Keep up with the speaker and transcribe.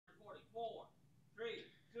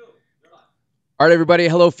All right, everybody.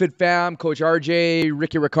 Hello, Fit Fam. Coach RJ,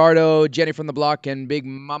 Ricky Ricardo, Jenny from the block, and Big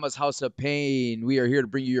Mama's House of Pain. We are here to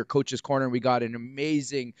bring you your Coach's Corner. We got an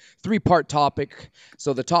amazing three-part topic.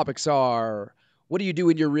 So the topics are: what do you do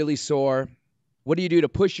when you're really sore? What do you do to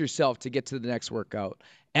push yourself to get to the next workout?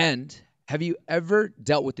 And have you ever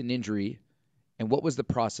dealt with an injury? And what was the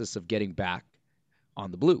process of getting back on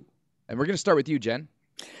the blue? And we're going to start with you, Jen.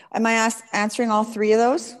 Am I answering all three of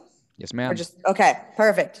those? Yes, Or ma'am. just, okay,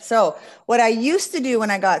 perfect. So what I used to do when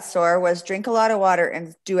I got sore was drink a lot of water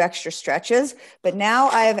and do extra stretches. But now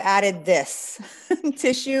I have added this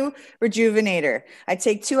tissue rejuvenator. I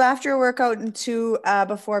take two after a workout and two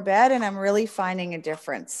before bed, and I'm really finding a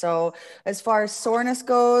difference. So as far as soreness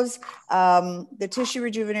goes, the tissue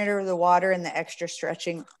rejuvenator, the water, and the extra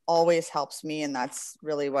stretching always helps me. And that's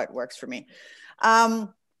really what works for me.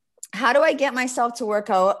 How do I get myself to work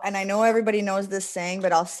out? And I know everybody knows this saying,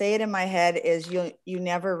 but I'll say it in my head is you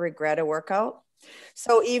never regret a workout.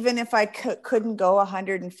 So even if I couldn't go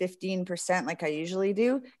 115% like I usually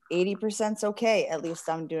do, 80% is okay. At least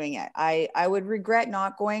I'm doing it. I would regret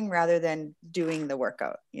not going rather than doing the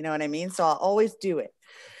workout. You know what I mean? So I'll always do it.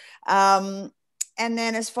 And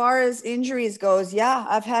then as far as injuries goes, yeah,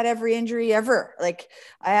 I've had every injury ever. Like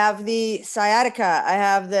I have the sciatica, I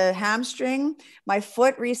have the hamstring, my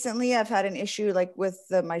foot recently, I've had an issue like with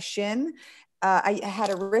my shin. I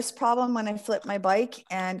had a wrist problem when I flipped my bike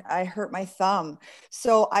and I hurt my thumb.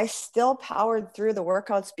 So I still powered through the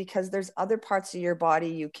workouts because there's other parts of your body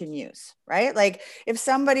you can use, right? Like if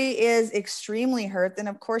somebody is extremely hurt, then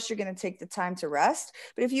of course you're going to take the time to rest.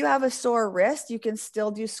 But if you have a sore wrist, you can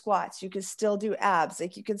still do squats. You can still do abs.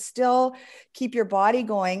 Like you can still keep your body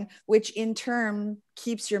going, which in turn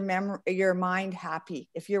keeps your mind happy.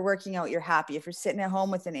 If you're working out, you're happy. If you're sitting at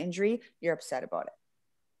home with an injury, you're upset about it.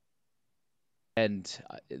 And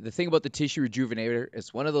the thing about the tissue rejuvenator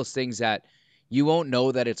is one of those things that you won't know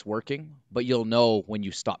that it's working, but you'll know when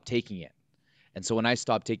you stop taking it. And so when I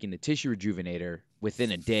stopped taking the tissue rejuvenator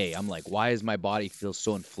within a day, I'm like, why does my body feel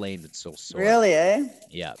so inflamed and so sore? Really, eh?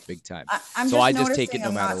 Yeah, big time. I'm So just I just take it noticing no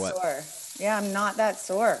I'm matter not what. sore. Yeah, I'm not that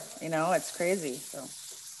sore. You know, it's crazy. So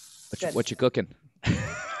good. What you cooking?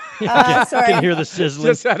 I Sorry, can hear the sizzling.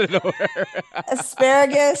 Just out of nowhere.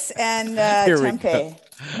 asparagus and Here we go. tempeh.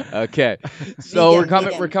 Okay. So we're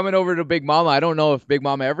Vegan. coming over to Big Mama. I don't know if Big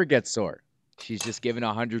Mama ever gets sore. She's just giving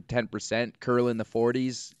 110%, curl in the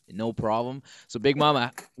 40s, no problem. So Big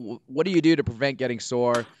Mama, what do you do to prevent getting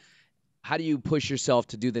sore? How do you push yourself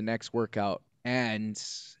to do the next workout? And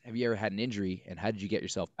have you ever had an injury? And how did you get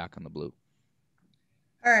yourself back on the blue?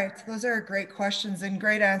 All right, those are great questions and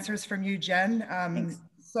great answers from you, Jen. Thanks.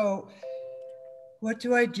 So what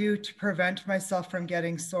do I do to prevent myself from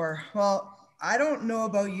getting sore? Well, I don't know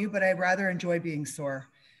about you, but I rather enjoy being sore.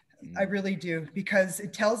 I really do, because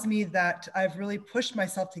it tells me that I've really pushed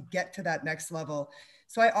myself to get to that next level.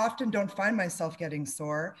 So I often don't find myself getting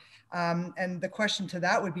sore. And the question to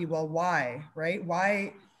that would be, well, why, right?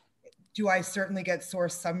 Why do I certainly get sore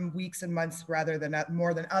some weeks and months rather than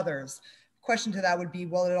more than others? Question to that would be,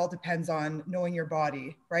 well, it all depends on knowing your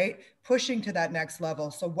body, right? Pushing to that next level.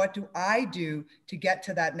 So what do I do to get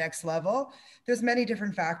to that next level? There's many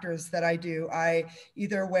different factors that I do. I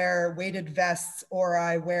either wear weighted vests or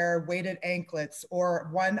I wear weighted anklets, or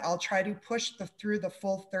one, I'll try to push through the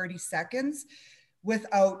full 30 seconds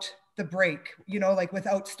without the break, like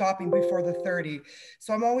without stopping before the 30.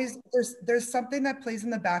 So I'm always, there's something that plays in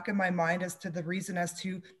the back of my mind as to the reason as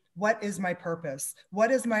to what is my purpose?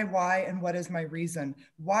 What is my why and what is my reason?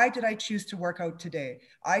 Why did I choose to work out today?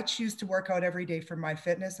 I choose to work out every day for my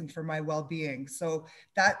fitness and for my well-being. So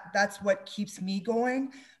that's what keeps me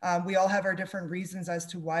going. We all have our different reasons as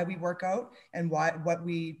to why we work out and what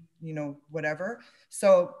we, whatever.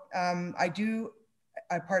 So pardon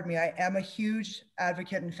me, I am a huge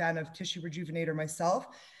advocate and fan of tissue rejuvenator myself.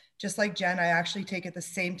 Just like Jen, I actually take it the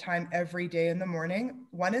same time every day in the morning,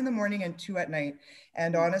 1 in the morning and 2 at night.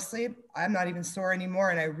 And honestly, I'm not even sore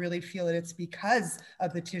anymore. And I really feel that it's because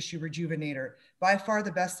of the tissue rejuvenator. By far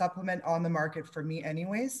the best supplement on the market for me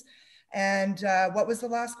anyways. And what was the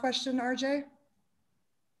last question, RJ?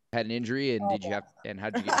 Had an injury, and how did you get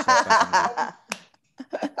yourself back on the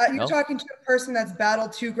blue? You're talking to a person that's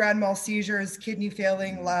battled 2 grand mal seizures, kidney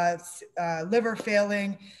failing, liver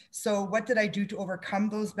failing. So what did I do to overcome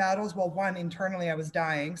those battles? Well, one, internally I was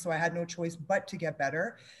dying, so I had no choice but to get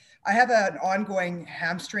better. I have an ongoing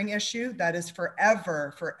hamstring issue that is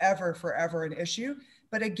forever an issue.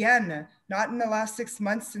 But again, not in the last 6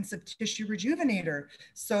 months since the tissue rejuvenator.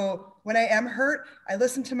 So when I am hurt, I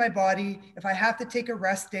listen to my body. If I have to take a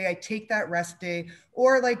rest day, I take that rest day.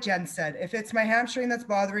 Or like Jen said, if it's my hamstring that's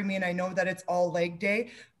bothering me and I know that it's all leg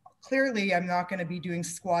day, clearly I'm not going to be doing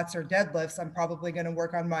squats or deadlifts. I'm probably going to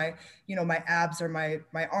work on my, my abs or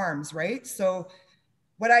my arms, right? So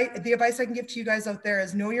the advice I can give to you guys out there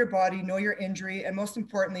is know your body, know your injury, and most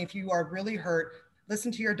importantly, if you are really hurt,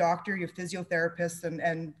 listen to your doctor, your physiotherapist,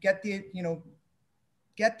 and get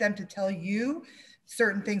them to tell you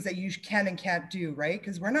certain things that you can and can't do, right?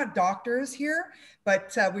 Because we're not doctors here,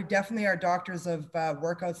 but we definitely are doctors of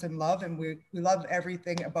workouts and love, and we love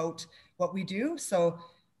everything about what we do. So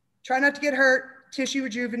try not to get hurt, tissue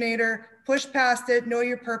rejuvenator, push past it, know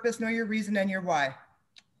your purpose, know your reason and your why.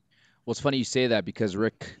 Well, it's funny you say that because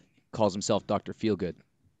Rick calls himself Dr. Feelgood.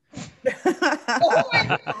 Oh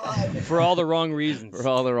my God. For all the wrong reasons. For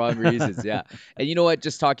all the wrong reasons, yeah. And you know what?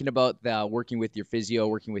 Just talking about working with your physio,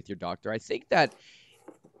 working with your doctor, I think that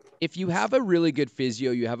if you have a really good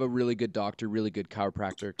physio, you have a really good doctor, really good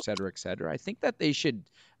chiropractor, et cetera, I think that they should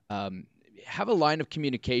have a line of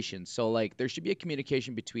communication. So, like, there should be a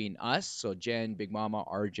communication between us, so Jen, Big Mama,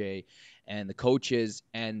 RJ, and the coaches,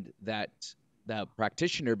 and that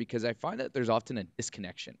practitioner, because I find that there's often a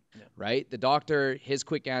disconnection, right? The doctor, his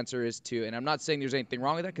quick answer is to, and I'm not saying there's anything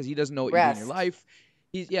wrong with that because he doesn't know what you do in your life.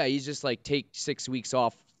 He's just like, take 6 weeks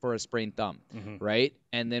off for a sprained thumb, right?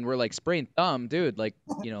 And then we're like, sprained thumb, dude, like,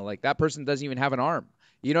 like that person doesn't even have an arm.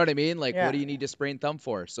 You know what I mean? Like, what do you need to sprain thumb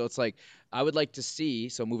for? So it's like, I would like to see,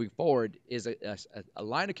 so moving forward, is a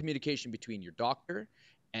line of communication between your doctor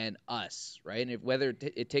and us, right? And whether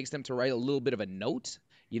it takes them to write a little bit of a note,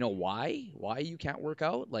 why you can't work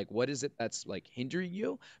out, like what is it that's like hindering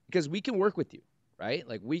you, because we can work with you, right?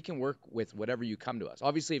 Like we can work with whatever you come to us.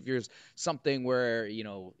 Obviously, if there's something where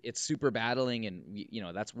it's super battling and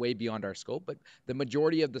that's way beyond our scope, but the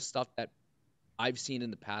majority of the stuff that I've seen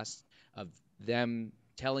in the past of them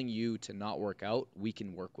telling you to not work out, we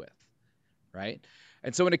can work with, right?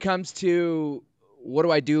 And so when it comes to what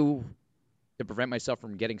do I do to prevent myself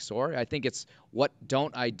from getting sore, I think it's what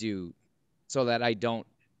don't I do so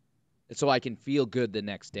I can feel good the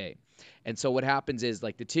next day. And so what happens is,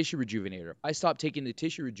 like the tissue rejuvenator, if I stop taking the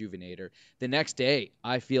tissue rejuvenator, the next day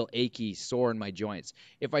I feel achy, sore in my joints.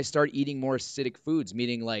 If I start eating more acidic foods,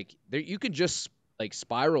 meaning like you can just like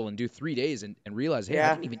spiral and do 3 days and realize, hey,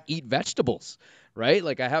 I can even eat vegetables, right?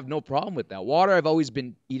 Like I have no problem with that. Water, I've always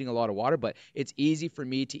been eating a lot of water, but it's easy for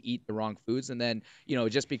me to eat the wrong foods. And then,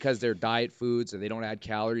 just because they're diet foods or they don't add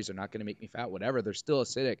calories, they're not going to make me fat, whatever, they're still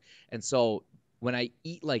acidic. And so when I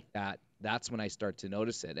eat like that, that's when I start to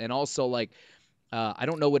notice it. And also, like, I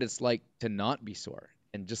don't know what it's like to not be sore.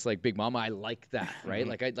 And just like Big Mama, I like that, right?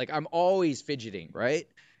 I'm always fidgeting, right?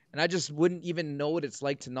 And I just wouldn't even know what it's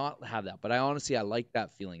like to not have that. But I like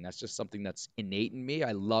that feeling. That's just something that's innate in me.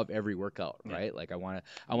 I love every workout, right? Like I want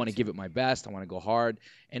to give it my best. I want to go hard.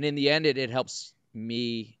 And in the end, it helps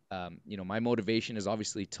me. My motivation is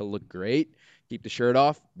obviously to look great, keep the shirt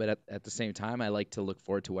off. But at the same time, I like to look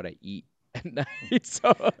forward to what I eat at night.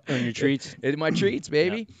 So on your treats. My treats,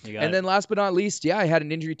 baby. And then last but not least, I had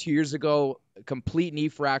an injury 2 years ago, complete knee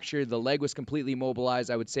fracture. The leg was completely immobilized.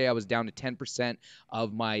 I would say I was down to 10%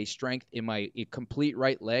 of my strength in my complete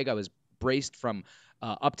right leg. I was braced from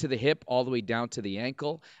up to the hip all the way down to the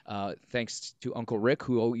ankle, thanks to Uncle Rick,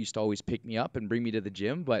 who used to always pick me up and bring me to the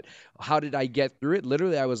gym. But how did I get through it?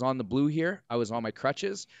 Literally, I was on the blue here. I was on my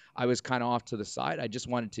crutches. I was kind of off to the side. I just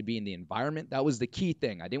wanted to be in the environment. That was the key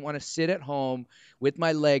thing. I didn't want to sit at home with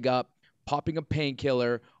my leg up, popping a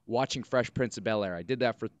painkiller, watching Fresh Prince of Bel-Air. I did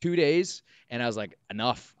that for 2 days, and I was like,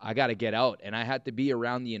 enough. I got to get out. And I had to be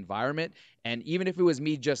around the environment. And even if it was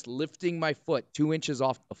me just lifting my foot 2 inches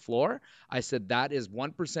off the floor, I said that is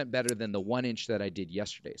 1% better than the 1 inch that I did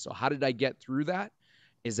yesterday. So how did I get through that?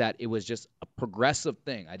 Is that it was just a progressive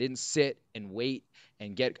thing. I didn't sit and wait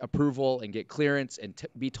and get approval and get clearance and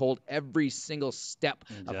be told every single step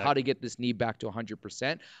of how to get this knee back to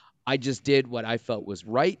 100%. I just did what I felt was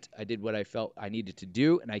right. I did what I felt I needed to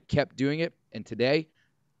do, and I kept doing it. And today,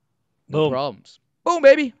 no problems. Boom,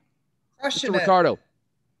 baby. Mr. Ricardo.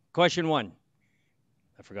 Question 1.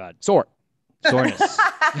 I forgot. Soreness.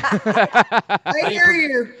 I hear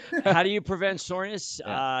you. How do you prevent soreness?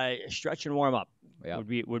 Stretch and warm up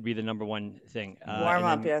would be the number one thing. Warm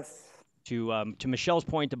up, yes. To Michelle's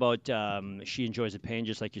point about she enjoys the pain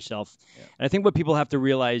just like yourself. Yeah. And I think what people have to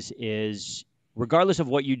realize is, regardless of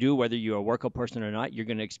what you do, whether you're a workout person or not, you're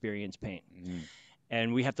going to experience pain. Mm-hmm.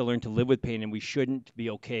 And we have to learn to live with pain, and we shouldn't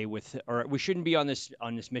be okay with, or we shouldn't be on this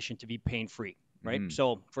mission to be pain-free, right? Mm-hmm.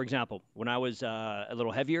 So, for example, when I was a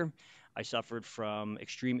little heavier, I suffered from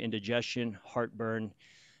extreme indigestion, heartburn,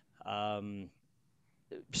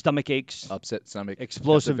 stomach aches, upset stomach,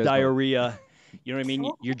 explosive diarrhea. You know what I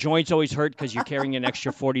mean? Your joints always hurt because you're carrying an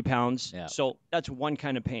extra 40 pounds. Yeah. So that's one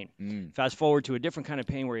kind of pain. Fast forward to a different kind of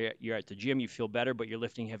pain where you're at the gym, you feel better, but you're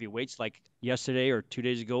lifting heavy weights. Like yesterday or 2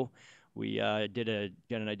 days ago, Jen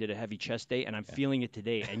and I did a heavy chest day, and I'm feeling it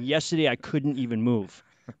today. And yesterday I couldn't even move.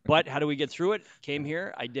 But how do we get through it? Came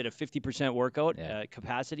here. I did a 50% workout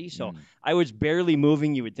capacity. So I was barely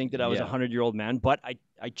moving. You would think that I was a 100-year-old man, but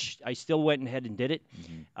I still went ahead and did it.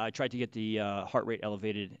 I tried to get the heart rate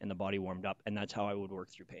elevated and the body warmed up, and that's how I would work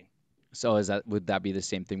through pain. So would that be the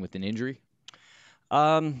same thing with an injury?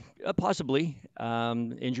 Possibly.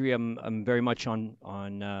 Injury, I'm very much in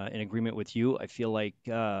agreement with you. I feel like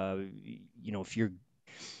if you're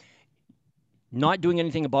not doing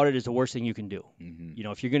anything about it is the worst thing you can do.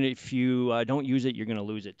 If you don't use it, you're gonna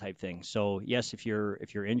lose it type thing. So yes, if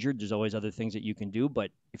you're injured, there's always other things that you can do.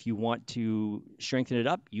 But if you want to strengthen it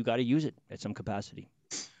up, you got to use it at some capacity.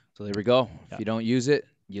 So there we go. If you don't use it,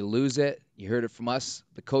 you lose it. You heard it from us,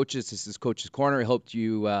 the coaches. This is Coach's Corner. I hope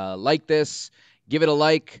you like this. Give it a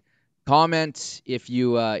like, comment if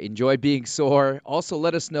you enjoy being sore. Also,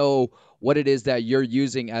 let us know what it is that you're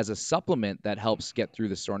using as a supplement that helps get through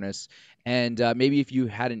the soreness. And maybe if you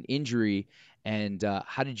had an injury, and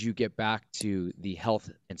how did you get back to the health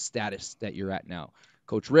and status that you're at now?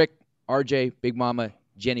 Coach Rick, RJ, Big Mama,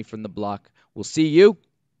 Jenny from the block. We'll see you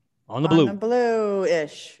on the blue. On the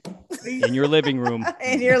blue-ish. In your living room.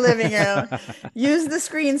 In your living room. Use the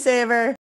screensaver.